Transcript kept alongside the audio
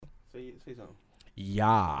Say something.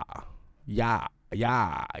 Yeah.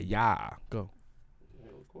 Go.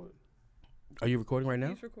 Are you recording right now?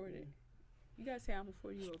 He's recording. You gotta say I'm a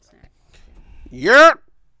 40-year-old snack. Yeah.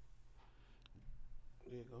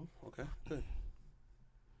 There you go. Okay, good.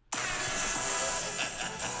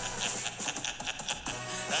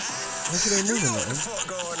 What's it ain't moving, man? What the fuck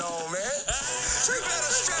going on, man? You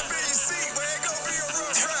better strap in your seat, man. Gonna be a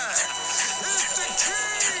rough ride. It's the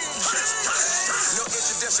king. No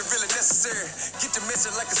introduction really necessary. Get the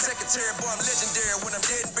message like a secretary. Boy, I'm legendary. When I'm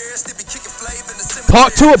dead and buried, still be kicking flavor in the cemetery.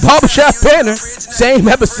 Part 2 of Barbershop Banner.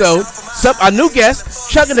 Same episode. A new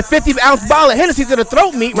guest chugging the 50-ounce bottle of Hennessy to the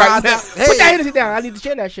throat meat right now. Put that Hennessy down. I need to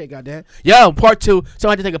share that shit, goddamn. Yo, part 2. So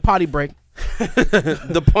I had to take a potty break.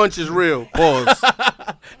 The punch is real. Pause.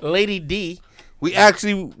 Lady D. We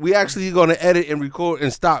actually gonna edit and record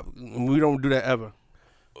and stop. We don't do that ever.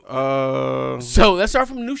 So let's start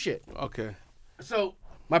from new shit. Okay. So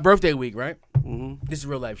my birthday week, right? Mm-hmm. This is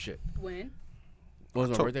real life shit. When? When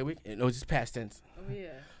was my birthday week? No, it's just past tense. Oh, yeah.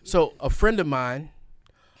 So a friend of mine,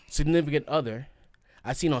 significant other,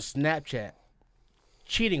 I seen on Snapchat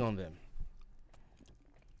cheating on them.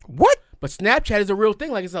 What? But Snapchat is a real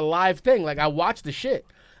thing. Like, it's a live thing. Like, I watch the shit.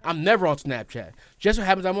 I'm never on Snapchat. Just so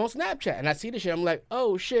happens I'm on Snapchat. And I see the shit. I'm like,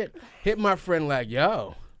 oh, shit. Hit my friend like,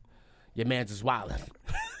 yo, your man's is wildin'.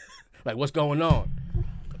 Like, what's going on?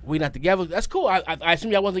 We not together. That's cool. I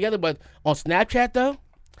assume y'all wasn't together. But on Snapchat, though.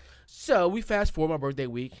 So we fast forward my birthday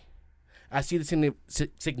week. I see the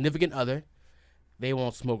significant other. They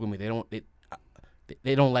won't smoke with me.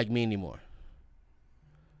 They don't like me anymore.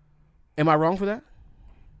 Am I wrong for that?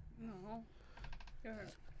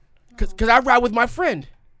 Because I ride with my friend.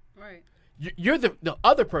 Right. You're the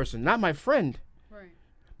other person, not my friend. Right.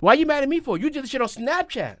 Why you mad at me for? You did the shit on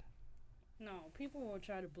Snapchat. No, people will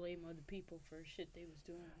try to blame other people for shit they was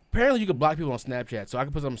doing. Apparently, you can block people on Snapchat, so I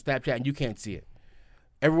can put something on Snapchat and you can't see it.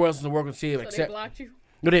 Everyone else in the world can see it So except. they blocked you?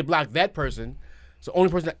 No, they blocked that person. So only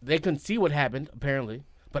person they couldn't see what happened apparently,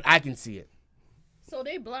 but I can see it. So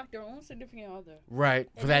they blocked their own significant other. Right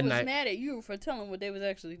And for that they night. was mad at you for telling what they was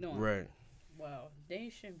actually doing. Right. Wow, they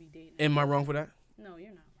shouldn't be dating. Am I wrong for that? No, you're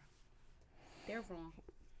not wrong. They're wrong.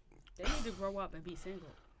 They need to grow up and be single.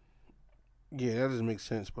 Yeah, that doesn't make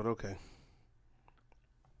sense, but okay.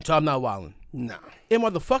 So I'm not wilding. Nah. Am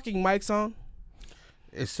I the fucking mics on?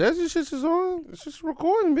 It says this shit is on. It's just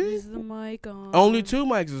recording, B. Is the mic on? Only 2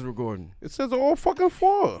 mics is recording. It says all fucking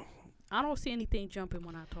 4. I don't see anything jumping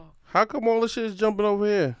when I talk. How come all this shit is jumping over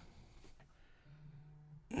here?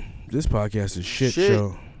 This podcast is shit Shit.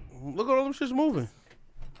 show. Look at all them shits moving.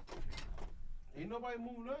 Ain't nobody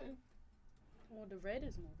moving nothing. Well, the red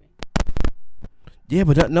is moving. Yeah,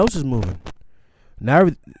 but nothing else is moving.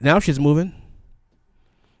 Now shit's moving.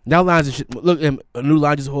 Now lines and shit. Look, a new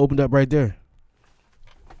line just opened up right there.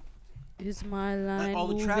 Is my line all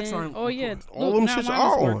the moving? tracks aren't Oh, yeah. All Look, them now shits mine are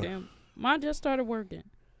is on. working. Mine just started working.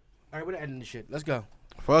 All right, we're ending this shit. Let's go.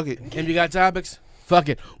 Fuck it. And you got topics? Fuck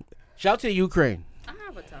it. Shout out to Ukraine. I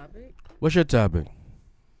have a topic. What's your topic?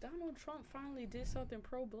 Donald Trump finally did something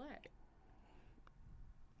pro-black.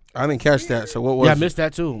 I didn't catch that. So what was Yeah, I it? missed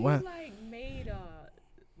that too. He What? made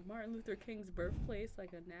Martin Luther King's birthplace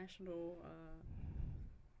like a national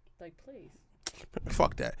place.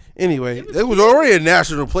 Fuck that. Anyway, It it was was already a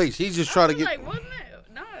national place. He's just trying to get. Like, wasn't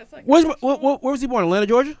it? No, it's like. Where was he born? Atlanta,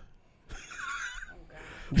 Georgia?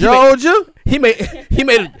 Georgia? He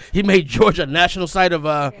made Georgia a national site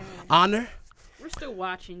of honor. We're still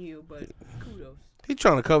watching you, but kudos. He's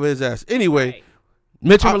trying to cover his ass. Anyway,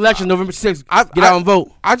 Right. Midterm election, November 6th. Get out and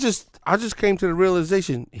vote. I just came to the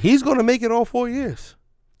realization he's gonna make it all 4 years.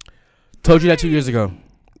 Told you that 2 years ago.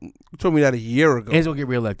 You told me that a year ago. And he's gonna get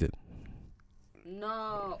reelected.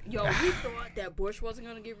 No, yo, we thought that Bush wasn't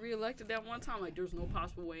gonna get reelected that one time. Like, there's no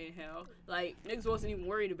possible way in hell. Like, niggas wasn't even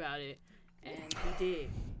worried about it, and he did.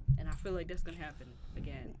 And I feel like that's gonna happen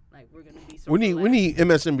again. Like, we're gonna be. So we need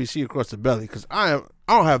MSNBC across the belly because I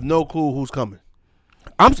don't have no clue who's coming.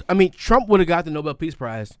 Trump would have got the Nobel Peace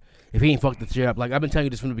Prize if he ain't fucked the shit up. Like, I've been telling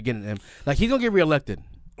you this from the beginning. Em. Like, he's gonna get reelected.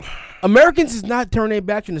 Americans is not turning their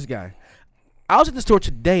back on this guy. I was at the store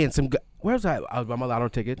today and some guy. Where was I? I was by my lotto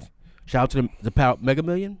tickets. Shout out to the Power Mega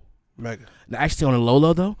Million. Mega. Now, actually, on the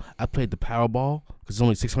Lolo though, I played the Powerball because it's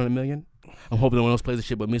only 600 million. I'm hoping no one else plays the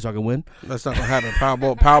shit but me so I can win. That's not gonna happen.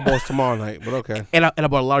 Powerball's tomorrow night, but okay. And I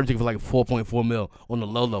bought a lottery ticket for like 4.4 mil on the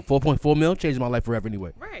Lolo. 4.4 mil changed my life forever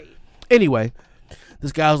anyway. Right. Anyway,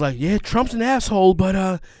 this guy was like, yeah, Trump's an asshole,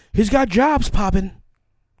 but he's got jobs popping.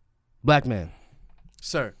 Black man.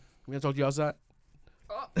 Sir, we gonna talk to you outside?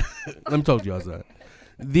 Let me talk to you outside.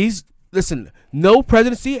 Listen, no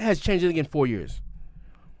presidency has changed anything in 4 years.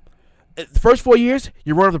 the first 4 years,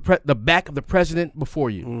 you run off the back of the president before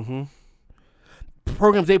you. Mm-hmm.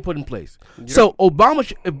 Programs they put in place. Yep. So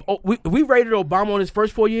Obama, if we rated Obama on his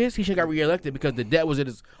first 4 years, he should have got reelected because the debt was at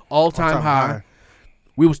its all-time high.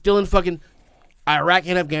 We were still in fucking Iraq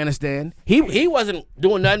and Afghanistan. He wasn't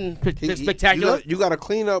doing nothing spectacular. You got to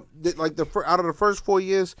clean up like out of the first 4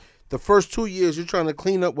 years. The first 2 years, you're trying to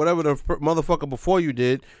clean up whatever the motherfucker before you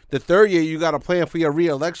did. The third year, you got to plan for your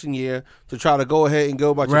re-election year to try to go ahead and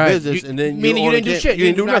go about your business. And then meaning you didn't do shit. You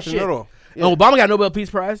didn't do nothing at all. Yeah. And Obama got a Nobel Peace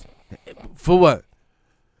Prize for what?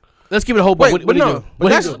 Let's give it a whole bunch. What do you do?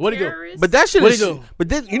 What do you do? But that shit is. But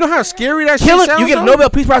then you know how scary that shit sounds. You get a Nobel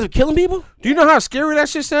Peace Prize for killing people? Do you know how scary that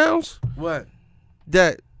shit sounds? What?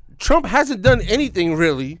 That Trump hasn't done anything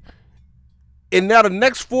really. And now the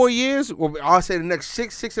next 4 years, or I'll say the next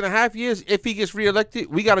 6.5 years, if he gets reelected,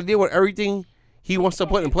 we got to deal with everything he wants to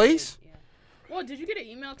put in place. Yeah. Well, did you get an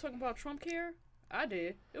email talking about Trump Care? I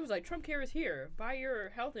did. It was like, Trump Care is here. Buy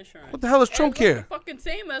your health insurance. What the hell is Trump Care? It looked the fucking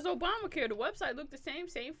same as Obamacare. The website looked the same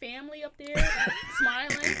family up there,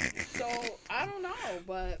 smiling. So, I don't know,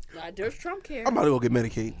 but there's Trump Care. I'm about to go get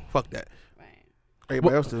Medicaid. Fuck that. Right.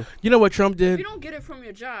 Everybody else do. You know what Trump did? If you don't get it from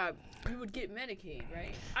your job, you would get Medicaid,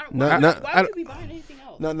 right? Why would you be buying anything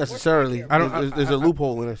else? Not necessarily. There's a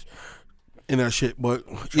loophole in that shit, but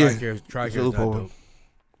TRICARE is not dope.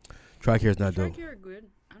 TRICARE is not dope. TRICARE good.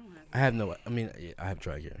 I don't have. I have no. I mean, I have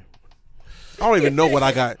TRICARE. I don't even know what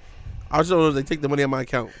I got. I just know they take the money out of my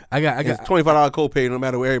account. I got $25 copay no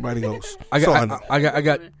matter where everybody goes. I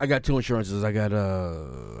got two insurances. I got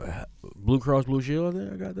Blue Cross Blue Shield.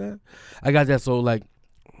 I got that. I got that. So like,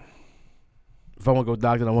 if I want to go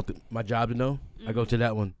doctor, and I want my job to know. I go to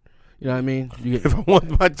that one. You know what I mean? If I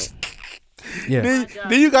want my then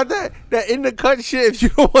you got that in the cut shit. If you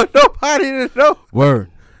don't want nobody to know. Word.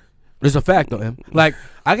 It's a fact though, him. Like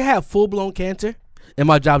I can have full blown cancer, and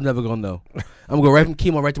my job's never gonna know. I'm gonna go right from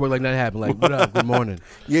chemo right to work like nothing happened. Like what up? Good morning.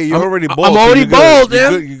 Yeah, you're already bald. I'm already bald,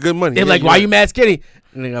 man. You're good money. They're like, why you mad skinny?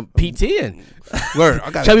 And then I'm PTing. Word.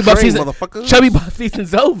 I got Chubby buff season. Motherfucker. Chubby buff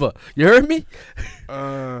season's over. You heard me?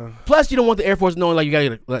 Plus, you don't want the Air Force knowing like you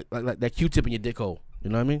gotta get like that Q-tip in your dick hole. You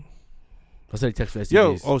know what I mean? I said text for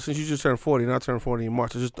STDs. Since you just turned 40, and I turned 40 in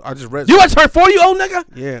March, I just read. You want to turn 40, you old nigga?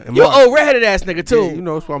 Yeah. You old redheaded ass nigga too. Yeah, you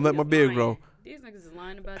know that's why I'm letting my beard grow. These niggas is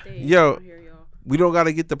lying about their age. Yo, we don't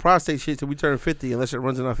gotta get the prostate shit till we turn 50 unless it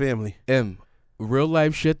runs in our family. Real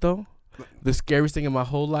life shit though. The scariest thing in my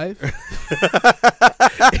whole life is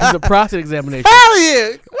a prostate examination. Hell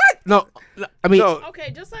yeah! What? No, I mean,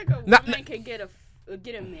 okay, just like a woman can get a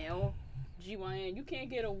male GYN, you can't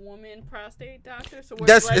get a woman prostate doctor. So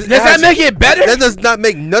does that make it better? That does not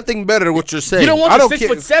make nothing better. What you're saying? You don't want the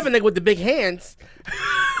 6'7" nigga with the big hands.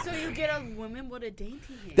 So you get a woman with a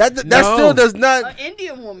dainty hand. That still does not. An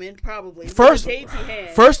Indian woman probably. First with a dainty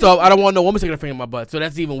hand. First off, I don't want no woman sticking a finger in my butt, so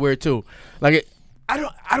that's even weird too. Like, I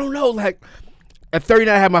don't know. Like, at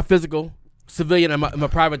 39, I had my physical, civilian, and my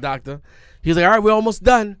private doctor. He's like, all right, we're almost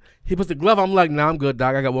done. He puts the glove on. I'm like, nah, I'm good,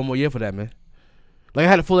 doc. I got 1 more year for that, man. Like, I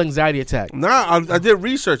had a full anxiety attack. Nah, I did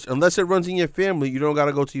research. Unless it runs in your family, you don't got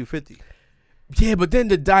to go till you're 50. Yeah, but then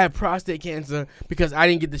to die of prostate cancer because I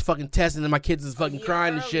didn't get this fucking test and then my kids is fucking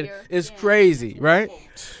crying and shit is crazy, right?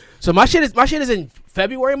 So my shit is in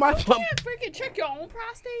February. You can't freaking check your own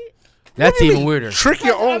prostate. That's even weirder. Trick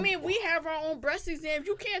your own. I mean, we have our own breast exams.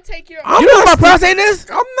 You can't take your. You know what my prostate is?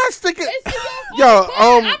 I'm not sticking. Yo,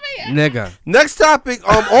 nigga. Next topic.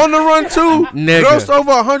 On the Run 2. Nigga. Grossed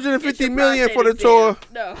over 150 million for the tour.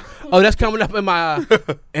 No. Oh, that's coming up in my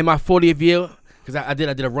 40th year because I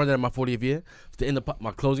did a rundown of my 40th year to end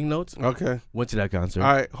my closing notes. Okay. Went to that concert.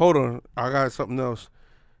 All right, hold on. I got something else.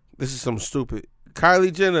 This is something stupid.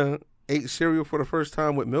 Kylie Jenner ate cereal for the first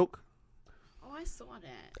time with milk. I saw that.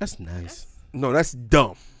 That's nice. No, that's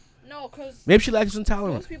dumb. No, because maybe she lactose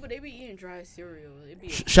intolerant. Most people, they be eating dry cereal.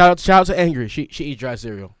 Shout out to Angry. She eats dry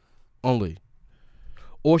cereal only,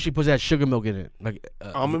 or she puts that sugar milk in it, like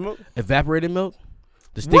almond milk, evaporated milk,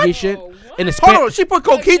 the sticky shit. And the hold on, she put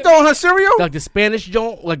coquito on her cereal, like the Spanish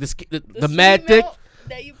joint, like the mad thick.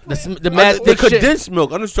 The mad thick condensed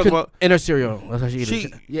milk. I'm just talking about in her cereal. That's how she eats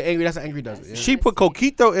it. Yeah, Angry. That's how Angry does it. Yeah. She put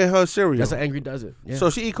coquito in her cereal. That's how Angry does it. Yeah. So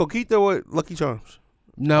she eat coquito with Lucky Charms.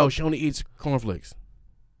 No, she only eats cornflakes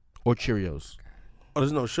or Cheerios. Oh,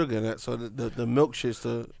 there's no sugar in that, so the milk shit's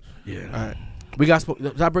the yeah. All right, we got.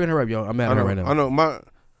 Stop bringing her up, yo. I'm mad at her right now. I know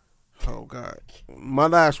oh God, my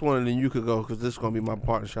last one, and then you could go because this is gonna be my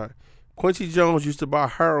partner shot. Quincy Jones used to buy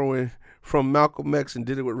heroin from Malcolm X and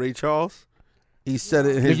did it with Ray Charles. He said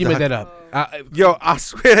it in his. You made that up. Yo, I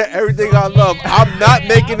swear to everything I love, I'm not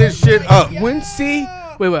making this shit up. Quincy,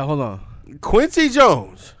 wait, hold on. Quincy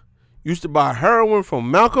Jones used to buy heroin from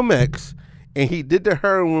Malcolm X, and he did the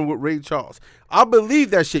heroin with Ray Charles. I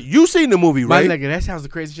believe that shit. You seen the movie, My right? nigga, that sounds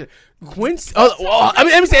like crazy shit. Quincy. Let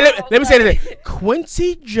me say that.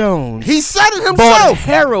 Quincy Jones. He said it bought himself.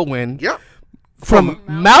 heroin Yep. from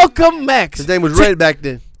Malcolm X. His name was Red back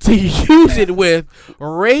then. To use it with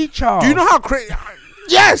Ray Charles. Do you know how crazy?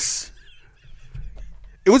 Yes.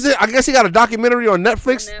 It was. I guess he got a documentary on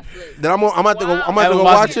Netflix. That I'm about to go. I'm about to go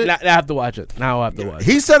watch it. Now I have to watch it. Now I have to watch it.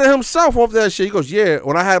 He said it himself off that shit. He goes, "Yeah,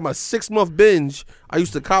 when I had my 6-month binge, I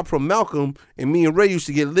used to cop from Malcolm, and me and Ray used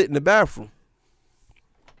to get lit in the bathroom."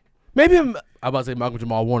 Maybe I'm about to say Malcolm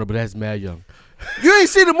Jamal Warner, but that's mad young. You ain't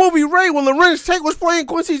seen the movie Ray when Lorenz Tate was playing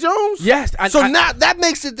Quincy Jones? Yes. Now that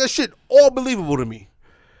makes it that shit all believable to me.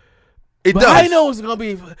 It but does. I know it's gonna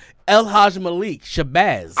be El Haj Malik,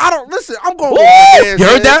 Shabazz. I don't listen. I'm going. Woo! With You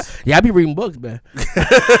heard that? Yeah, I be reading books, man.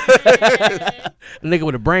 A nigga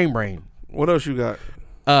with a brain. What else you got?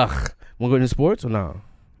 Wanna go into sports or no?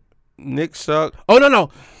 Nick suck. Oh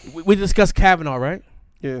no. We discussed Kavanaugh, right?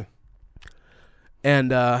 Yeah.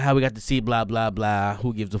 And how we got to see blah blah blah.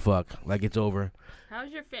 Who gives a fuck? Like it's over.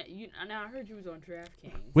 How's your now I heard you was on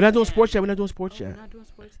DraftKings. We're not doing sports yet. We're not doing sports We're yet. not doing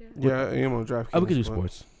sports yet. Yeah, I am on DraftKings. Oh, we can do but-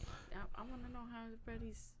 sports. I want to know how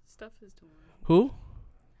everybody's stuff is doing. Who?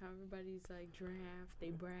 How everybody's like draft,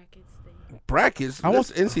 they brackets, they. Brackets. I want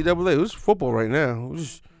NCAA. It's football right now.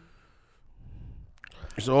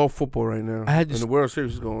 It's all football right now. I had and this- the World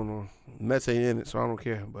Series is going on. Mets ain't in it, so I don't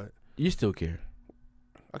care. But You still care?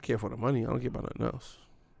 I care for the money. I don't care about nothing else.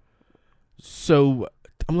 So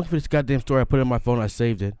I'm looking for this goddamn story. I put it on my phone. I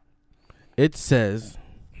saved it. It says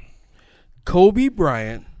Kobe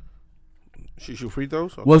Bryant She shoot free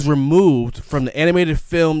throws? Okay. was removed from the animated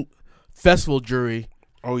film festival jury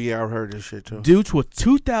Oh, yeah, I've heard this shit, too. due to a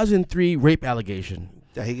 2003 rape allegation.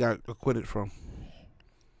 That he got acquitted from.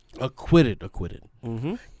 Acquitted.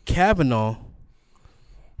 Mm-hmm. Kavanaugh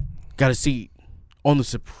got a seat on the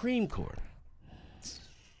Supreme Court.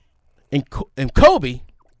 And Kobe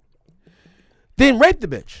didn't rape the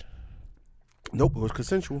bitch. Nope, it was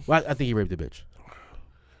consensual. Well, I think he raped the bitch.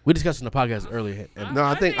 We discussed in the podcast earlier. And No,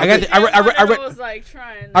 I think I got the- I read- was like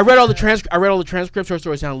trying. I read all the transcripts. Her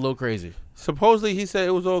story sounded a little crazy. supposedly he said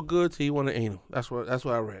it was all good till he wanted anal. That's what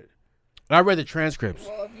I read. I read the transcripts.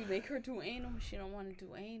 Well, if you make her do anal, she don't want to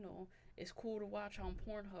do anal. It's cool to watch on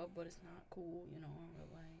Pornhub, but it's not cool, in real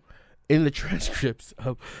life. In the transcripts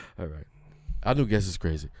of, all right, I do guess it's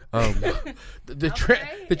crazy.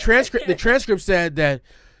 The transcript said that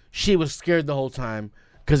she was scared the whole time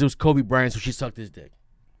because it was Kobe Bryant, so she sucked his dick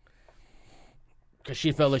because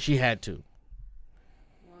she felt like she had to.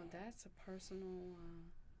 Well, that's a personal.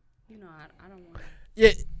 I don't want.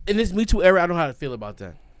 Yeah, in this Me Too era, I don't know how to feel about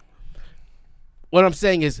that. What I'm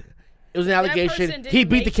saying is, it was an allegation. He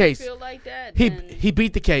beat the case. Feel like that, He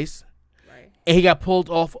beat the case. Right. And he got pulled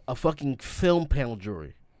off a fucking film panel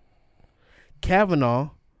jury.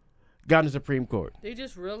 Kavanaugh got in the Supreme Court. They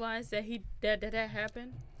just realized that that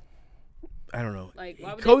happened. I don't know. Like,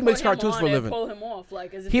 why would Kobe they makes put him cartoons on for a and living. Pull him off,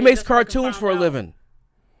 like, as if He they makes just fucking cartoons found for a out. living.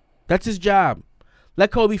 That's his job.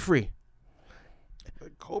 Let Kobe free.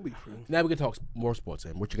 Kobe free. Now we can talk more sports.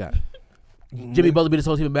 Sam. What you got? Jimmy Butler beat his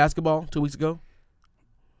whole team in basketball 2 weeks ago.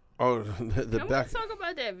 Oh, the Can back. we talk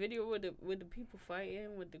about that video with the people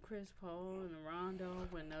fighting with the Chris Paul and the Rondo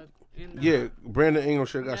and Yeah, Brandon Ingram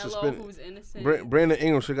should have got Melo, suspended. who's innocent? Brandon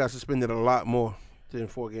Ingram should have got suspended a lot more than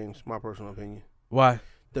 4 games. My personal opinion. Why?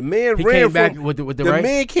 The man He ran came back from, with the the right.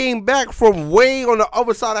 man came back from way on the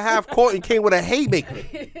other side of half court and came with a haymaker.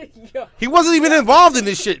 Yo, He wasn't even involved in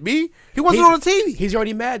this shit, B. He wasn't on the TV. He's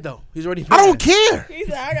already mad though. He's already. Mad. I don't care. he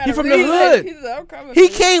said, I got He from the hood. He said, I'm coming. He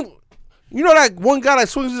for you." came. You know that one guy that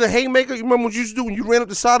swings with a haymaker? You remember what you used to do when you ran up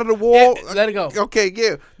the side of the wall? Yeah, let it go. Okay,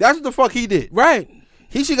 yeah. That's what the fuck he did. Right.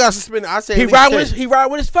 He should got suspended. I say He ride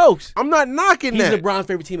with his folks. I'm not knocking He's that. LeBron's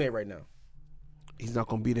favorite teammate right now. He's not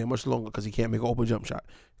going to be there much longer because he can't make an open jump shot.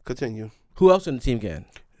 Continue. Who else in the team can?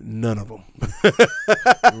 None of them.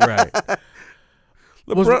 Right.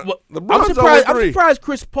 LeBron's I'm surprised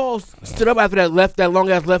Chris Paul stood up after that long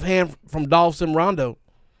ass left hand from Dolphin Rondo.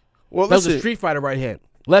 Well, That was listen, a Street Fighter right hand.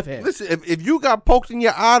 Left hand. listen. If you got poked in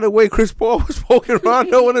your eye the way Chris Paul was poking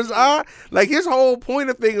Rondo in his eye, like his whole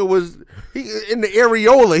pointer finger was in the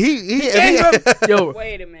areola. Yo,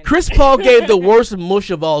 Wait a minute. Chris Paul gave the worst mush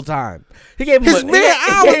of all time. He gave him His man,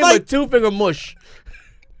 I was a like- 2-finger mush.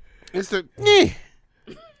 It's the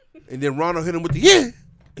yeah. And then Rondo hit him with the yeah.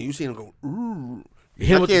 And you seen him go, ooh. Hit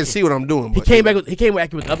him I with can't the- see what I'm doing. He But came back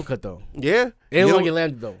with the uppercut though. Yeah. It didn't want to get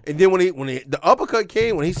landed though. And then when the uppercut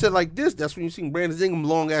came, when he said like this, that's when you seen Brandon Ingram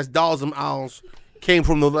long ass dolls and owls came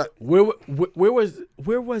from the left. Where was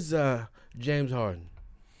James Harden?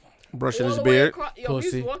 brushing his All the way beard. across- Yo,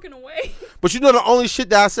 Pussy. he's walking away. But you know the only shit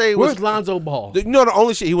that I say was. Where's Lonzo Ball? You know the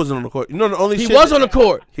only shit he wasn't on the court. You know the only He shit was on the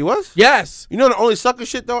court. He was. Yes. You know the only sucker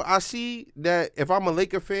shit though I see that if I'm a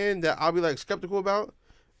Laker fan that I'll be like skeptical about.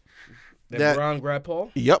 That Ron grabbed Paul.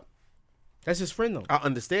 Yep, That's his friend though. I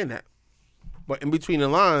understand that. But in between the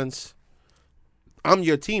lines, I'm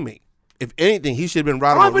your teammate. If anything, he should have been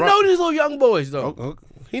I riding. don't even know these little young boys though.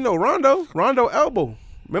 He know Rondo. Rondo elbow.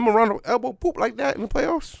 Remember Rondo elbow poop like that in the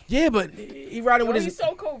playoffs? Yeah, but he riding Yo, with he's his.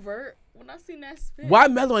 so covert. When I seen that spit. Why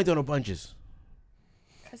Melo ain't doing no bunches?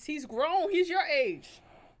 Because he's grown. He's your age.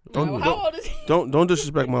 Don't- Yo, don't- how old is he? Don't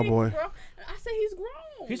disrespect my He's boy. grown. I said he's grown.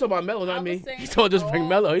 He's talking about Melo, not I me. was saying He's talking just bring grown.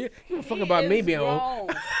 Melo. He don't fuck about me being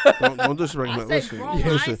old. Don't disrespect I Melo. said Listen, grown, I ain't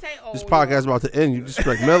listen. say old, This podcast about to end. You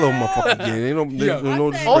disrespect Melo, motherfucker. Again. Ain't no, Yo, no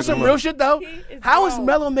I disrespect said- On some Melo. real shit though, He is how is grown.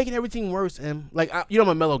 Melo making everything worse? Like you know I'm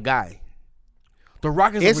a Melo guy. The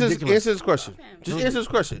Rockets are Answer ridiculous. his question. Just answer his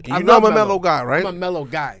question. I You know I'm love a Melo guy, right? I'm a Melo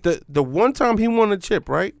guy. The one time he won a chip,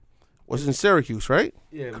 right, was in Syracuse, right?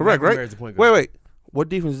 Yeah, Correct, Michael right? Barrett's the point guard. Wait. What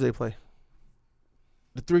defense did they play?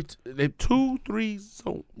 The three, they 2-3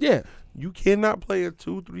 zone. yeah. You cannot play a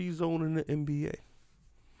 2-3 zone in the NBA.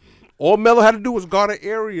 All Melo had to do was guard an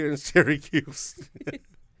area in Syracuse.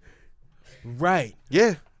 Right.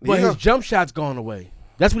 Yeah. But yeah. his jump shot's gone away.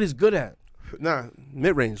 That's what he's good at. Nah,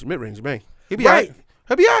 mid-range, bang. He'll be Right. all right.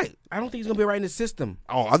 He'll be all right. I don't think he's gonna be right in the system.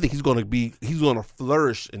 Oh, I think he's gonna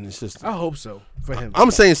flourish in the system. I hope so for him.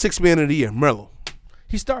 I'm saying 6th man of the year, Melo.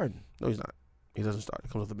 He's starting. No, he's not. He doesn't start. He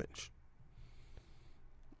comes off the bench.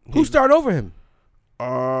 Who started over him?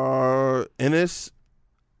 Ennis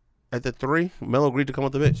at the 3. Melo agreed to come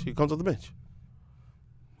off the bench. He comes off the bench.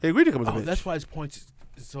 He agreed to come off the Oh, bench. that's why his points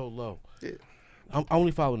is so low. Yeah. I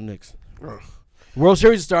only follow the Knicks. Oh. World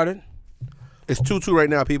Series started. It's 2-2 right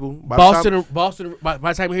now, people. By the Boston. By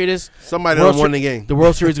the time you hear this, somebody World done won Ser- the game. the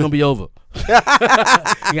World Series is gonna be over. You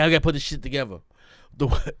gotta put this shit together.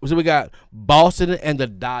 So we got Boston and the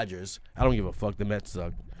Dodgers. I don't give a fuck. The Mets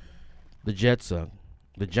suck. The Jets suck.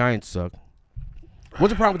 The Giants suck.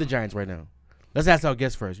 What's the problem with the Giants right now? Let's ask our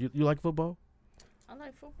guest first. You like football? I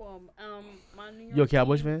like football. My New York You a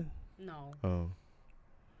Cowboys team- fan? No. Oh.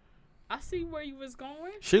 I see where you was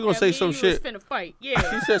going. She gonna say me some and you shit. Was finna fight. Yeah.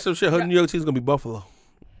 She said some shit. Her New York team's gonna be Buffalo.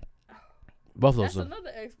 Buffalo That's suck.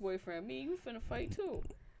 another ex-boyfriend. Me and you finna fight too.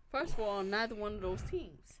 First of all, I'm neither one of those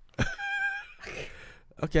teams.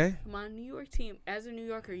 Okay. My New York team, as a New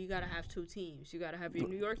Yorker, you gotta have 2 teams. You gotta have your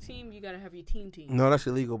New York team. You gotta have your team. No, that's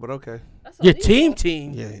illegal, but okay. That's Your illegal.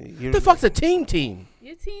 team. Yeah. What the fuck's a team?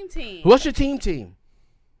 Your team. What's your team?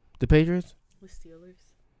 The Patriots? The Steelers,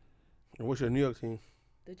 What's your New York team?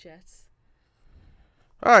 the Jets.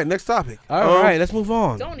 All right, next topic. All right, let's move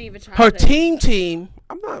on. Don't even try. Her to team.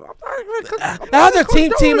 I'm not How's her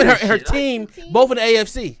team and her shit. team both in the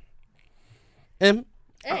AFC? Hey,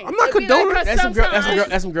 I'm not it be condoning- us That's some girl. That's some girl. sometimes.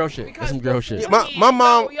 That's some girl shit. That's some girl shit. My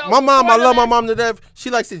mom, Yo, my mom, I love my before mom to death.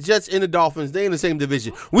 She likes the Jets and the Dolphins. They in the same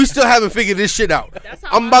division. We still haven't figured this shit out. That's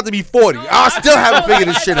how I'm about to be 40. No, I still haven't I figured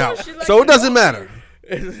this told shit you out. she likes So the it doesn't Dolphins.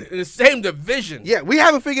 matter. In the same division. Yeah, we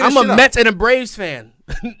haven't figured this I'm shit a out. Mets and a Braves fan.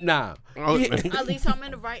 Nah. Oh, At least I'm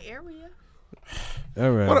in the right area.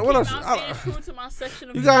 All right. What else? I'm staying true to my section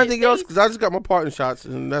of You got the anything else? States. Because I just got my partner shots,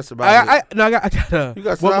 and that's about it. I got You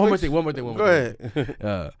got one more topics? thing. One more Go thing.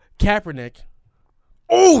 ahead. Kaepernick.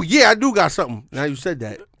 Oh, yeah, I do got something. Now you said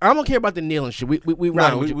that. I don't care about the kneeling shit. We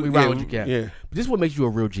ride with you. We ride with you, Cap. Yeah. But this is what makes you a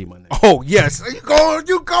real G, my nigga. Oh, yes. Are you going?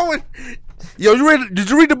 You going? Yo, you read? Did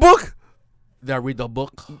you read the book? Did I read the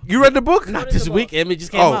book? You read the book? Not is this the week. book? It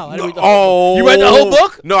just came Oh, out. I didn't no, read the whole book. You read the whole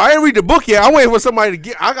book? No, I didn't read the book yet. I'm waiting for somebody to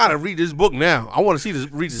get. I gotta read this book now. I want to see this.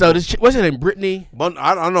 Read this. So book. this what's her name? Brittany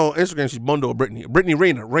I don't know. Instagram, she's Bundle Brittany. Brittany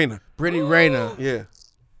Rayner. Rayner Yeah.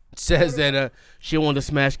 says that she wanted to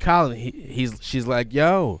smash Colin. She's like,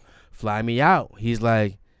 yo, fly me out. He's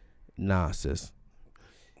like, nah, sis.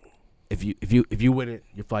 If you win it,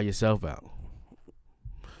 you fly yourself out.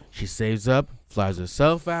 She saves up, flies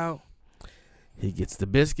herself out. He gets the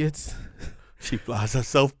biscuits, She flies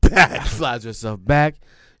herself back. flies herself back.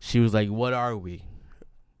 She was like, what are we?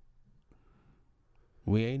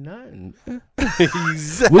 We ain't nothing.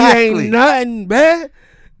 Exactly. We ain't nothing, man.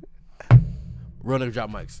 Real nigga drop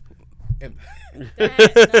mics.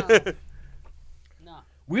 No.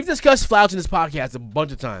 We've discussed flouts in this podcast a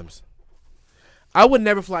bunch of times. I would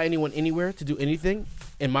never fly anyone anywhere to do anything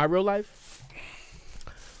in my real life.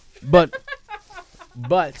 But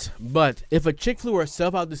if a chick flew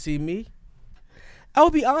herself out to see me, I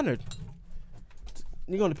would be honored.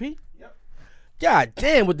 You going to pee? Yep. God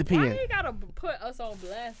damn, with the pee Why in. you gotta put us on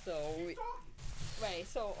blast though? Right.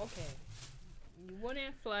 So okay. You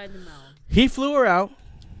wouldn't fly them out. He flew her out,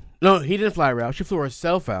 No, he didn't fly her out. She flew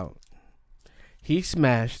herself out. He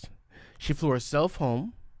smashed. She flew herself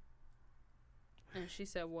home. And she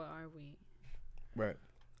said, "What are we?" Right.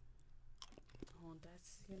 Oh,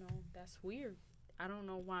 that's weird. I don't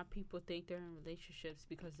know why people think they're in relationships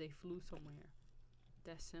because they flew somewhere.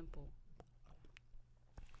 That's simple.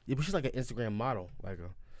 Yeah, but she's like an Instagram model, like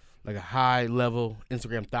a high level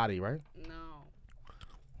Instagram thotty, right? No.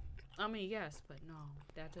 I mean, yes, but no.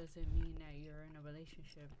 That doesn't mean that you're in a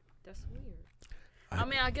relationship. That's weird. I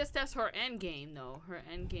mean, I guess that's her end game, though. Her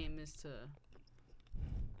end game is to...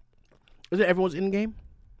 Is it everyone's end game?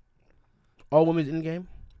 All women's end game?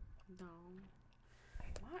 No.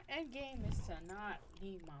 My end game is to not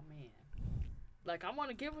leave my man. Like, I want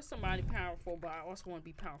to give with somebody powerful, but I also want to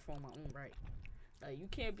be powerful in my own right. Like, you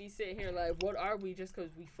can't be sitting here like, what are we just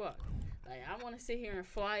because we fuck? Like, I want to sit here and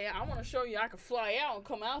fly out. I want to show you I can fly out and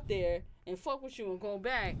come out there and fuck with you and go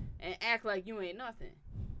back and act like you ain't nothing.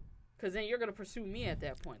 Because then you're going to pursue me at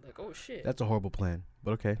that point. Like, oh, shit. That's a horrible plan,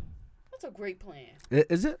 but okay. That's a great plan.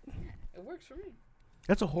 Is it? Yeah, it works for me.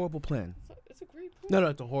 That's a horrible plan. It's a great plan. No,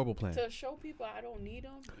 it's a horrible plan. To show people I don't need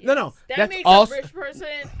them. Yes. No, That that's makes also... a rich person,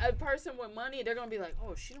 a person with money, they're going to be like,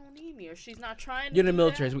 oh, she don't need me, or she's not trying to You're in the do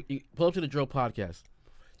military. that. So you pull up to the Drill podcast.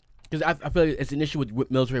 Because I feel like it's an issue with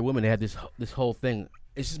military women. They have this whole thing.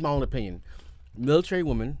 It's just my own opinion. Military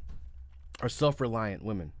women are self-reliant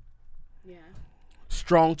women. Yeah.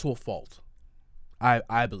 Strong to a fault.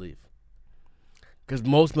 I believe. Because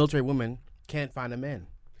most military women can't find a man.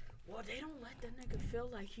 Well, they don't let that nigga feel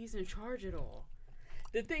like he's in charge at all.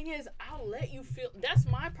 The thing is, I'll let you feel... That's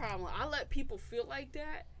my problem. I let people feel like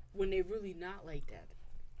that when they really not like that.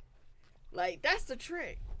 Like, that's the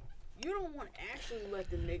trick. You don't want to actually let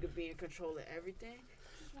the nigga be in control of everything.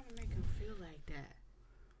 You just want to make him feel like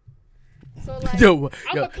that. So, like,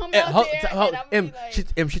 I'm going to come out there and I'm going to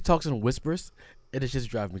be like... She talks in whispers, and it's just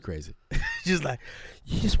driving me crazy. She's like,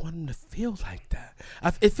 you just want him to feel like that.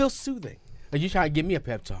 It feels soothing. Like, you trying to give me a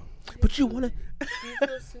pep talk. But you want to... Do you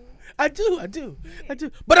feel soothing? I do.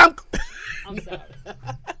 But I'm sorry.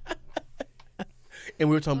 And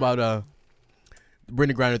we were talking about the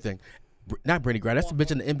Brittany Griner thing. Not Brittany Griner. That's the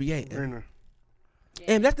bitch in the NBA. Renner.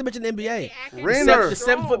 And that's the bitch in the NBA. Renner. The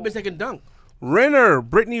 7-foot bitch that can dunk. Renner.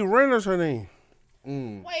 Brittany Renner's her name.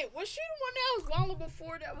 Wait, was she the one that was wilding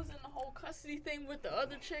before that was in the whole custody thing with the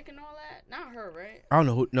other chick and all that? Not her, right? I don't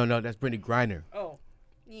know who. No, that's Brittany Griner. Oh.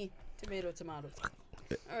 Yeah. Tomato.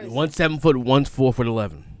 All right, One's 7 foot, one's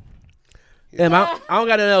 4'11". Em, I don't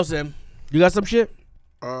got nothing else, Em. You got some shit?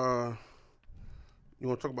 You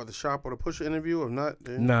want to talk about the shop or the Pusha interview? If not,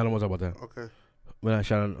 then... Nah, I don't want to talk about that. Okay. We're not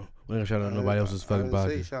shouting out nobody else's fucking I didn't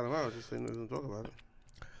say podcast. shout him out. Just saying we don't talk about it.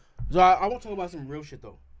 So I want to talk about some real shit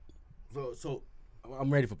though. So I'm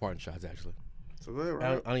ready for partner shots actually. So go ahead,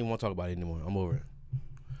 I right? don't even want to talk about it anymore. I'm over it.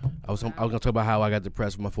 I was gonna talk about how I got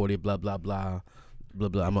depressed with my 40, blah blah blah, blah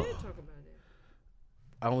blah. We did talk about it.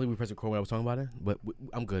 I don't think we pressed record when I was talking about it, but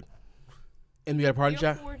I'm good. And we got a partner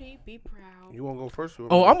You're shot. 40, be proud. You want to go first?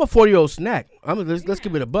 Oh, I'm a 40-year-old snack. Let's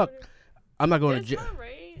give it a buck. I'm not going to jail. That's not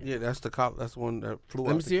right. Yeah, that's the one that flew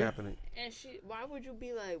Let me out see the her. Kaepernick. And why would you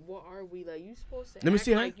be like, what are we? Like, you supposed to Let me act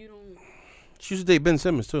see her. like you don't... She used to date Ben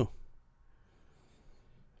Simmons too.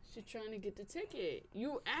 She's trying to get the ticket.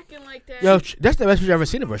 You acting like that. Yo, that's the best picture I've ever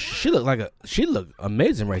seen of her. She looked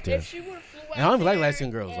amazing right there. If she would have flew out And I don't even like there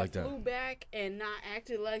light-skinned girls and like that. flew back and not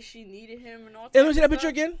acted like she needed him and all that. Hey, let me see that stuff, picture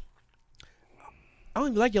again. I don't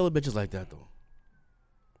even like yellow bitches like that though.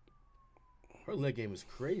 Her leg game is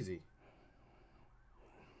crazy.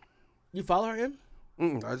 You follow her, Em?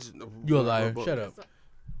 I just, You a liar. Shut up.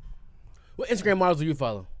 What Instagram models do you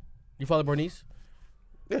follow? You follow Bernice?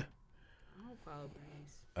 Yeah. I don't follow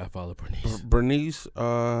Bernice. I follow Bernice. Bernice,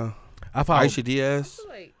 I follow Aisha Diaz. I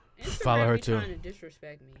feel like Follow Instagram her be too. trying to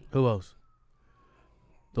disrespect me. Who else?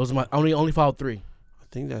 Those are my only follow 3. I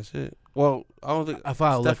think that's it. Well, I don't think I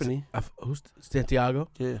follow Stephanie. Who's Santiago?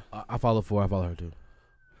 Yeah, I follow 4. I follow her too.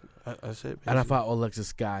 that's it. And I follow Alexis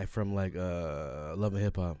Sky from like Love and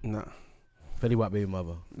Hip Hop. Nah, Fetty Wap Baby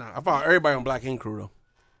Mother. I follow everybody on Black Ink Crew though.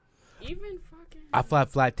 Even fucking... I follow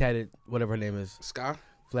flat tatted whatever her name is. Sky.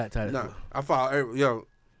 Flat tatted. Nah, I follow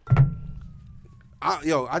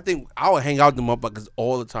I think I would hang out with them motherfuckers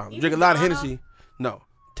all the time. Even Drink a lot of Donna? Hennessy. No,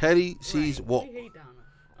 Teddy sees Right. Walt. We hate Donna.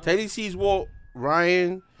 Teddy sees Walt.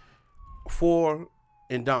 Ryan, 4,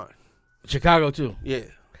 and Don. Chicago too. Yeah,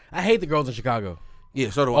 I hate the girls in Chicago. yeah.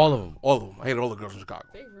 So do All I. of them. All of them. I hate all the girls in Chicago.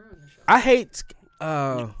 They ruined the show. I hate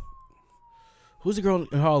who's the girl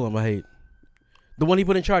in Harlem I hate? The one he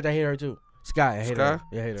put in charge, I hate her too. Sky, I hate her. Sky?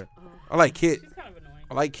 Yeah, I hate her. I like Kit. She's kind of annoying.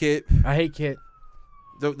 I like Kit. I hate Kit.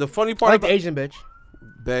 The funny I part like the about Asian bitch.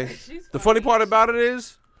 Bae, She's the funny part about it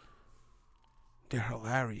is They're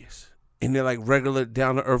hilarious. And they're like regular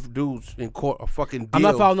down to earth dudes in court a fucking deal. I'm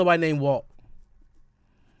not following nobody named Walt.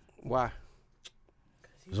 Why?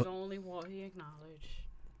 He's the only Walt he acknowledged.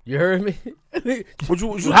 You heard me?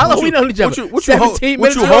 How long we known each other? What you 17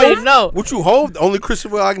 minutes you ago, hold? you know. What you hold? The only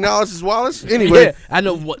Christian will I acknowledge is Wallace. Anyway, Yeah, I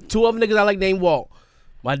know two of them niggas I like named Walt.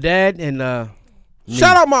 My dad and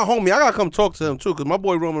shout out my homie. I gotta come talk to him too, cause my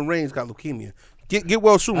boy Roman Reigns got leukemia. Get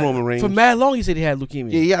well soon, Roman Reigns. For mad long, he said he had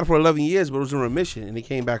leukemia. Yeah, he had it for 11 years, but it was in remission, and he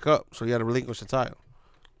came back up, so he had to relinquish the title.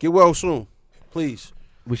 Get well soon, please.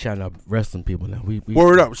 We shouting out wrestling people now. We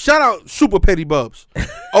Word up. Shout out Super Petty Bubs.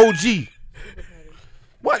 OG.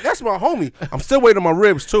 What? That's my homie. I'm still waiting on my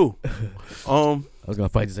ribs, too. I was going to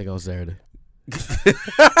fight this nigga on Saturday.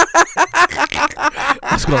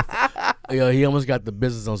 Yo, he almost got the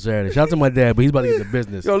business on Saturday. Shout out to my dad, but he's about to get the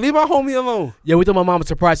business. Yo, leave my homie alone. Yo, we threw my mom a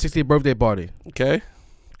surprise 60th birthday party. Okay.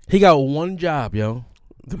 He got one job, yo.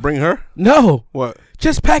 To bring her? No. What?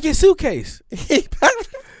 Just pack his suitcase. You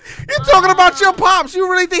talking about your pops. You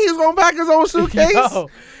really think he's going to pack his own suitcase? Yo.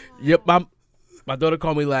 Yep, my daughter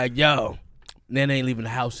called me like, yo, Nana ain't leaving the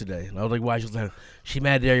house today. And I was like, why? She was like, she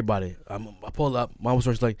mad at everybody. I pull up. Mom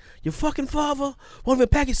was like, your fucking father won't even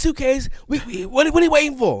pack his suitcase. What are you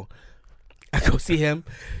waiting for? I go see him.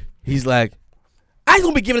 He's like, I ain't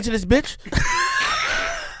gonna be giving it to this bitch.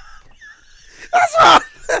 That's right.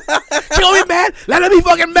 She gonna be mad? Let her be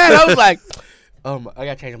fucking mad. I was like, I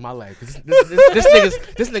gotta change my life. This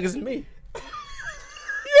nigga's me. Yo,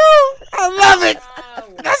 I love it.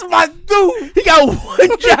 That's my dude. He got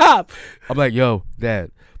one job. I'm like, yo,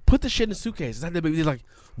 Dad, put the shit in the suitcase. It's not that big. He's like,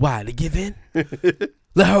 why? To give in?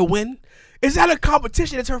 Let her win? Is that a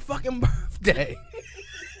competition? It's her fucking birthday.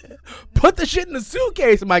 Put the shit in the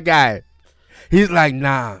suitcase, my guy. He's like,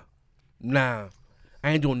 nah. I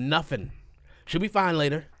ain't doing nothing. She'll be fine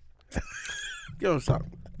later. Yo, stop.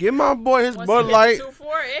 Give my boy his Once Bud he Light. hit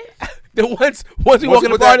 2-4, Then once he walk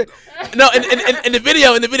in the party, no, in the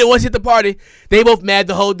video, once he hit the party, they both mad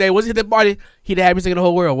the whole day. Once he hit the party, he the happiest thing in the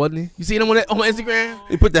whole world, wasn't he? You seen him on Instagram?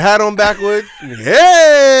 He put the hat on backwards.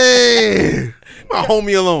 Hey, my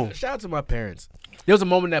homie alone. Shout out to my parents. There was a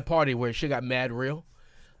moment in that party where shit got mad real.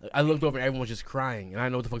 I looked over and everyone was just crying, and I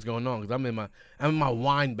didn't know what the fuck's going on because I'm in my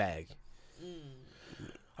wine bag.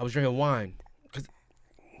 I was drinking wine.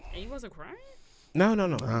 and he wasn't crying? No,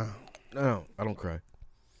 I don't cry.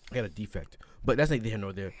 I got a defect, but that's neither here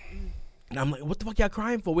nor there. And I'm like, what the fuck y'all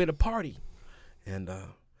crying for? We're at a party, and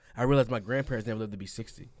I realized my grandparents never lived to be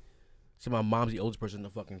 60. So my mom's the oldest person in the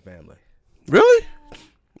fucking family. Really?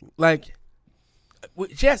 Like,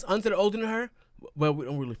 she has aunts that are older than her. Well, we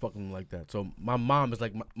don't really fuck them like that. So my mom is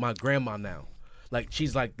like my grandma now. Like,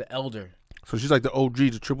 she's like the elder. So she's like the OG,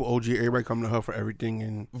 the triple OG. Everybody coming to her for everything.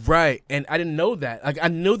 And Right. And I didn't know that. Like, I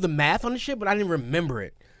knew the math on the shit, but I didn't remember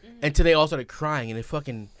it until they all started crying.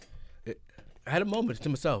 And I had a moment to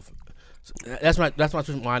myself. So that's why I switched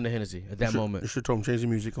wine to Hennessy at that moment. You should tell him change the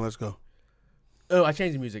music and let's go. Oh, I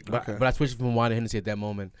changed the music, but Okay. I switched from wine to Hennessy at that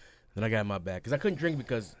moment. Then I got in my bag because I couldn't drink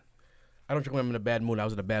because I don't drink when I'm in a bad mood. I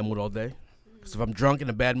was in a bad mood all day. Because if I'm drunk in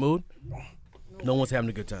a bad mood, no one's having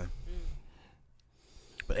a good time.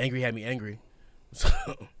 But angry had me angry. So,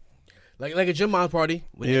 like a gym mom party.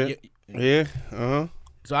 Yeah.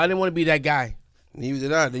 So I didn't want to be that guy. Neither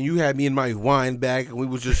did I. Then you had me in my wine bag, and we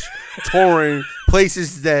was just touring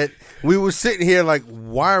places that we were sitting here like,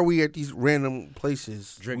 why are we at these random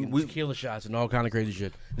places? Drinking tequila shots and all kind of crazy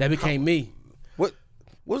shit. That became me. What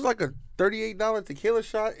was like a $38 tequila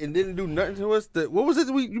shot and didn't do nothing to us? What was it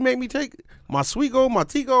you made me take? My Sweego, my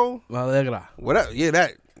Tico? Well, look at that. Whatever. Yeah,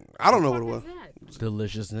 that. I don't know what it was.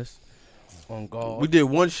 Deliciousness. On guard. We did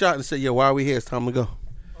one shot and said, yeah, why are we here? It's time to go.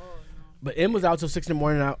 But M was out till 6 in the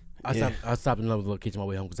morning. I stopped in another location on my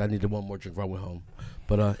way home because I needed one more drink before I went home.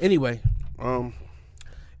 But anyway.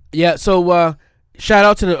 Yeah, so shout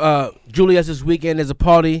out to the Julius this weekend. There's a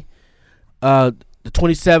party. The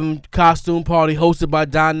 27 costume party hosted by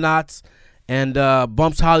Don Knotts and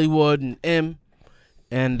Bumps Hollywood and M.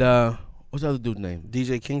 And what's the other dude's name?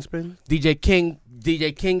 DJ Kingspin?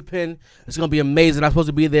 DJ Kingpin. It's going to be amazing. I'm supposed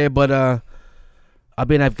to be there, but I'll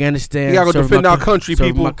be in Afghanistan. You gotta go defend our country,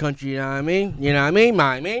 people. My country, you know what I mean? You know what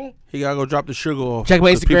I mean? He gotta go drop the sugar off. Check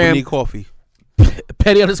my The people Instagram. need coffee.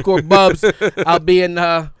 Petty_Bubs. I'll be in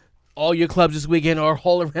all your clubs this weekend or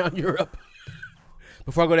all around Europe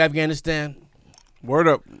before I go to Afghanistan. Word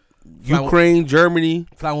up. Ukraine, Germany,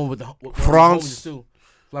 Fly one with France.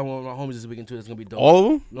 Fly one with my homies this weekend too. That's gonna be dope. All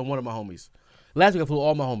of them? No, one of my homies. Last week I flew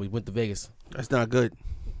all my homies. Went to Vegas. That's not good.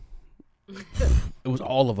 It was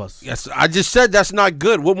all of us. Yes, I just said that's not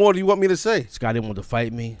good. What more do you want me to say? Scott didn't want to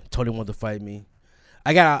fight me. Tony wanted to fight me.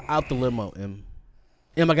 I got out the limo.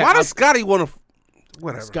 I got Why out. does Scotty want to?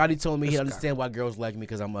 Whatever. Scotty told me It's he Scotty. understand why girls like me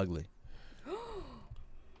because I'm ugly.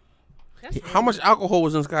 How much alcohol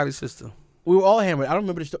was in Scotty's system? We were all hammered. I don't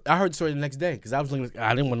remember the story. I heard the story the next day because I was looking.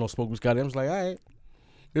 I didn't want no smoke with Scotty. I was like, all right,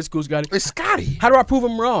 it's cool, Scotty. It's Scotty. How do I prove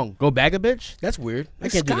him wrong? Go bag a bitch? That's weird. I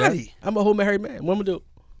It's can't do Scotty. that. I'm a whole married man. What am I gonna do?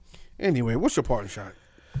 Anyway, what's your parting shot?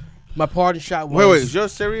 My parting shot was. Wait, is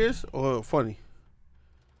yours serious or funny?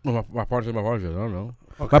 No, my parting shot. I don't know.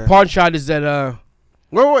 Okay. My parting shot is that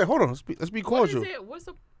Wait, hold on. Let's be What is cordial. it? What's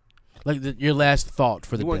the your last thought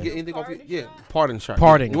for the You want to day. get anything off your Parting shot? parting shot?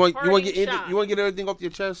 Parting. You want Parting get anything, shot. you want to get everything off your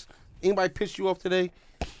chest? Anybody pissed you off today?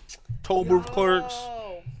 Toll booth clerks.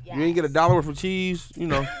 Yes. You ain't get $1 worth of cheese. You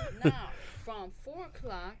know. Now, from 4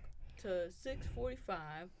 o'clock to 6:45,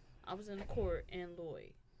 I was in the court in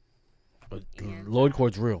Lloyd. Lloyd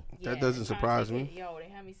Court's real. That doesn't trying to surprise take me. it. Yo, they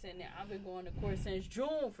had me sitting there. I've been going to court since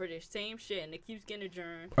June for this same shit, and it keeps getting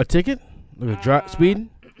adjourned. A ticket? Like a speeding?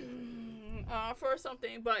 For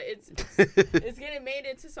something, but it's getting made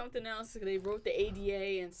into something else. They wrote the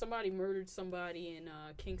ADA, and somebody murdered somebody in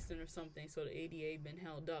Kingston or something, so the ADA been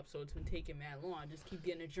held up, so it's been taking mad long. I just keep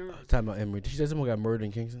getting adjourned. Talking about Emory. Did she say someone got murdered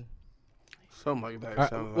in Kingston? Something like that. All right,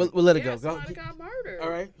 sounded we'll, like. we'll let it Yeah, go. somebody got murdered. All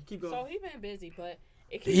right, keep going. So he been busy, but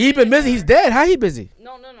it keeps He been getting busy. He's adjourned. dead. How he busy?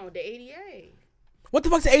 No, the ADA. What the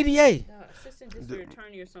fuck's the ADA? The assistant district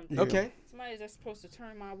attorney or something. Yeah. Okay. Somebody that's supposed to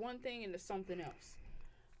turn my one thing into something else.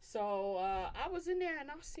 So I was in there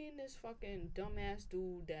and I seen this fucking dumbass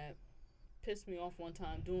dude that pissed me off one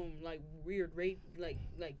time doing like weird rape, like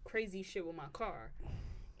crazy shit with my car,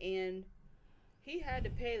 and he had to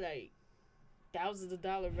pay like thousands of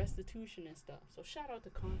dollars restitution and stuff. So shout out to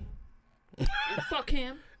Connor. And fuck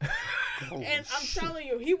him. And I'm telling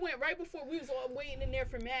you, he went right before we was all waiting in there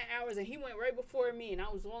for mad hours, and he went right before me, and I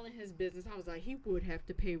was all in his business. I was like, he would have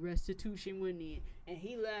to pay restitution, wouldn't he? And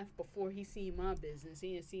he left before he seen my business.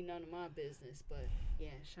 He didn't see none of my business, but yeah,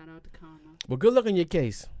 shout out to Connor. Well, good luck on your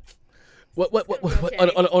case. What Okay.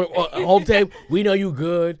 on home tape? We know you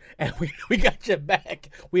good, and we got your back.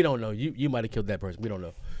 We don't know. You might have killed that person. We don't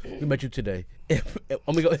know. We met you today.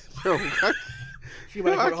 Let me go. She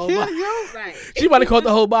might have caught the whole body. Right. She might have caught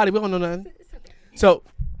the whole body. We don't know nothing. It's okay. So,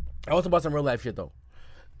 I want to talk about some real life shit though.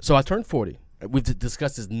 So I turned 40. We've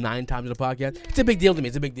discussed this 9 times in the podcast. It's a big deal to me.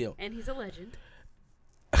 It's a big deal. And he's a legend.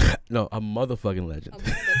 No, a motherfucking legend. A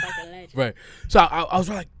motherfucking legend. Right. So I was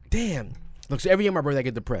like, damn. Look, so every year my birthday I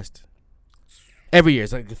get depressed. Every year.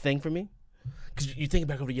 It's like a thing for me. Because you think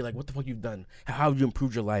back over the year, like, what the fuck you've done? How have you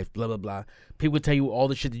improved your life? Blah, blah, blah. People tell you all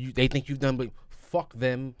the shit that they think you've done, but fuck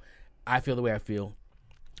them. I feel the way I feel.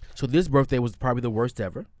 So this birthday was probably the worst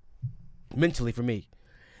ever. Mentally for me.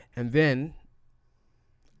 And then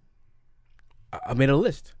I made a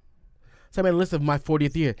list. So I made a list of my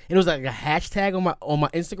 40th year. And it was like a hashtag on my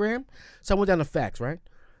Instagram. So I went down the facts, right?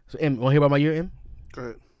 So M, want to hear about my year, M? Go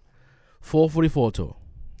ahead. 444 tour.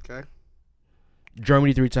 Okay.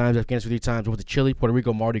 Germany 3 times, Afghanistan 3 times. Went to Chile, Puerto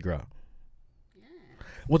Rico, Mardi Gras.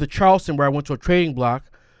 Went to Charleston where I went to a trading block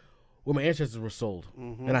where my ancestors were sold.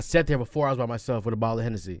 And I sat there for 4 hours by myself with a bottle of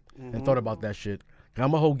Hennessy and thought about that shit.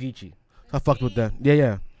 I'm a whole Geechee. So I fucked with that.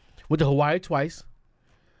 Yeah. Went to Hawaii twice.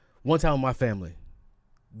 One time with my family.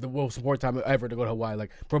 The most important time ever to go to Hawaii.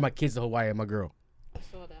 Like, brought my kids to Hawaii and my girl. I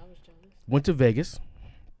saw that. I was jealous. Went to Vegas.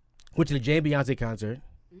 Went to the Jay and Beyonce concert.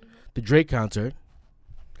 The Drake concert.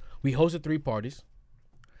 We hosted 3 parties.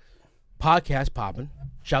 Podcast popping.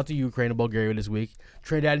 Shout out to Ukraine and Bulgaria this week.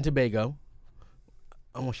 Trinidad and Tobago.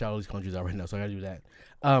 I'm gonna shout all these countries out right now, so I gotta do that.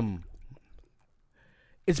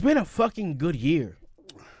 It's been a fucking good year.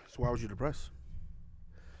 So why was you depressed?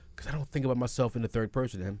 Because I don't think about myself in the third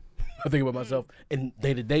person, him. I think about myself in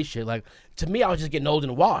day-to-day shit. Like, to me, I was just getting old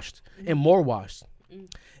and washed. And more washed.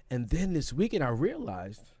 And then this weekend, I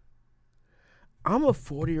realized I'm a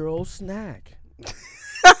 40-year-old snack.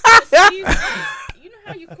 You know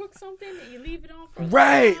how you cook something and you leave it on for a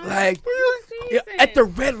Right, long time? like, yeah, at the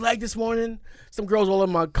red light this morning, some girls all in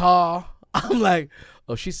my car. I'm like,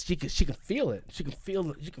 oh, she can feel it. She can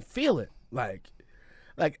feel it. Like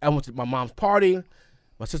I went to my mom's party.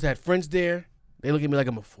 My sister had friends there. They look at me like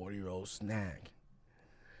I'm a 40-year-old snack.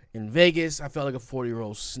 In Vegas, I felt like a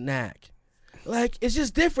 40-year-old snack. Like, it's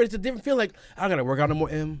just different. It's a different feeling. Like, I don't gotta work out no more,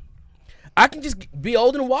 M. I can just be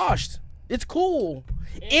old and washed. It's cool.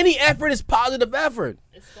 Any effort is positive effort.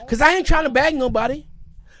 Cause I ain't trying to bag nobody.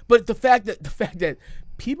 But the fact that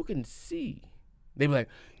people can see, they be like,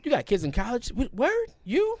 you got kids in college? Word?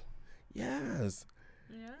 You? Yes.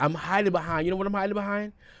 Yeah. I'm hiding behind. You know what I'm hiding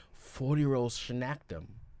behind? 40-year-old schnackdom.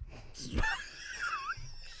 Snack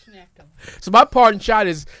them. So my parting shot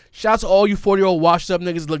is, shout out to all you 40-year-old washed up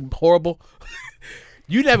niggas looking horrible.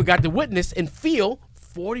 You never got to witness and feel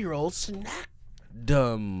 40-year-old snack.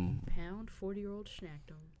 Dumb. Pound 40-year-old snacked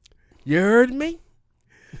them. You heard me?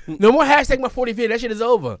 No more hashtag my 45th year. That shit is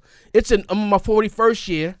over. I'm on my 41st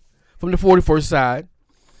year from the 41st side.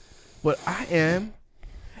 But I am.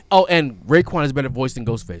 Oh, and Raekwon is a better voice than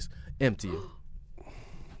Ghostface. To you.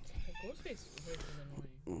 Ghostface is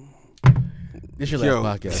annoying. This is your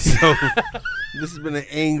last podcast. So, this has been an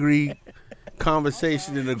angry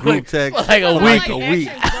conversation in the group text. Like a week.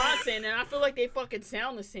 Action Bronson, and I feel like they fucking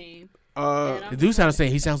sound the same. The dude sounds the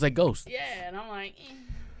same. He sounds like Ghost. Yeah, and I'm like,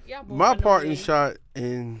 y'all both My annoying. parting shot,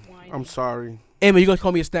 and I'm sorry. Hey, man, you gonna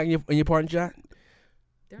call me a snack in your parting shot?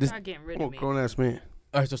 They're this- not getting rid Oh, of me. grown ass man.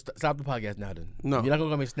 All right, so stop the podcast now then. No. You're not gonna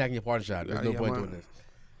call me a snack in your parting shot. There's no Yeah, point man. doing this.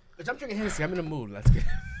 Bitch, I'm drinking Hennessy. I'm in the mood. Let's get.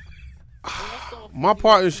 My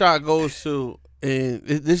parting shot goes to, and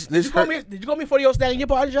this Did you call me a 40-year-old snack in your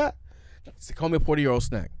parting shot? Call me a 40-year-old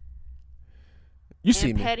snack. You see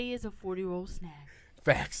And me. Petty is a 40-year-old snack.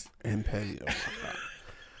 Facts. and petty. Oh my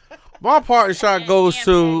God. My parting shot goes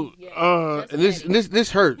to, Petty, and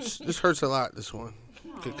this hurts. This hurts a lot. This one,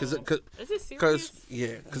 Is it serious?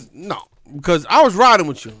 because I was riding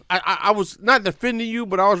with you. I was not defending you,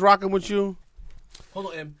 but I was rocking with you. Hold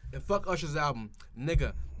on, M. And fuck Usher's album.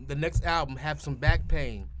 Nigga, the next album have some back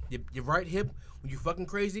pain. Your right hip, when you fucking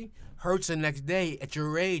crazy, hurts the next day at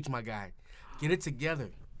your age, my guy. Get it together.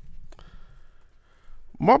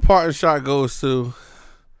 My parting shot goes to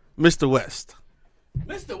Mr. West.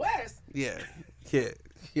 Mr. West? Yeah.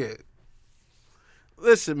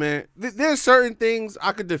 Listen, man, there's certain things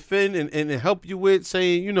I could defend and help you with,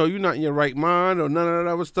 saying, you're not in your right mind or none of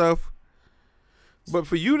that other stuff. But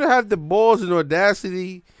for you to have the balls and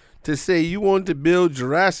audacity to say you want to build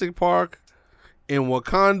Jurassic Park in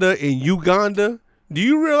Wakanda in Uganda, do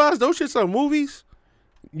you realize those shits are movies?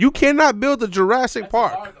 You cannot build a Jurassic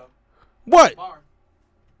Park. What?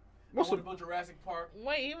 What's the Jurassic Park?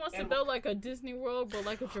 Wait, he wants to build like a Disney World, but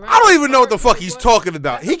like a Jurassic I don't even know what the Park? fuck he's talking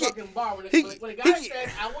about. That's a fucking bar. When a guy he- says,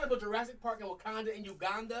 I want to build Jurassic Park in Wakanda in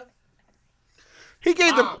Uganda. He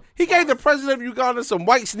gave the president of Uganda some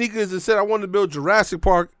white sneakers and said, I want to build Jurassic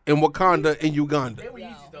Park in Wakanda in Uganda. They were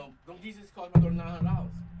Yeezys, though. Them Yeezys cost my daughter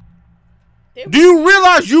 $900. Do you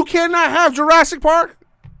realize you cannot have Jurassic Park?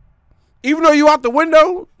 Even though you out the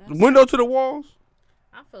window to the walls?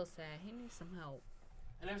 I feel sad. He needs some help.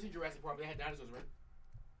 I never seen Jurassic Park. They had dinosaurs, right?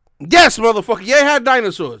 Yes, motherfucker. Yeah, it had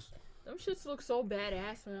dinosaurs. Them shits look so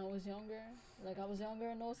badass when I was younger. Like, I was younger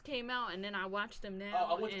and those came out, and then I watched them now.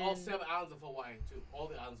 I went to all and 7 islands of Hawaii, too. All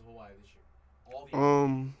the islands of Hawaii this year. All the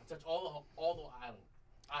islands. I touched all the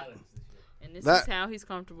islands this year. And this That- is how he's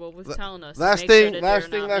comfortable with telling us. to Last make thing, sure that last they're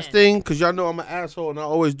thing, not last men. thing, because y'all know I'm an asshole and I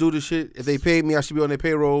always do this shit. If they paid me, I should be on their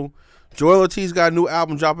payroll. Joel Ortiz got a new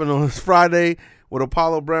album dropping on Friday with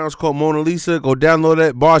Apollo Brown's called Mona Lisa. Go download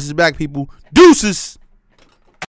that. Bars is back, people. Deuces.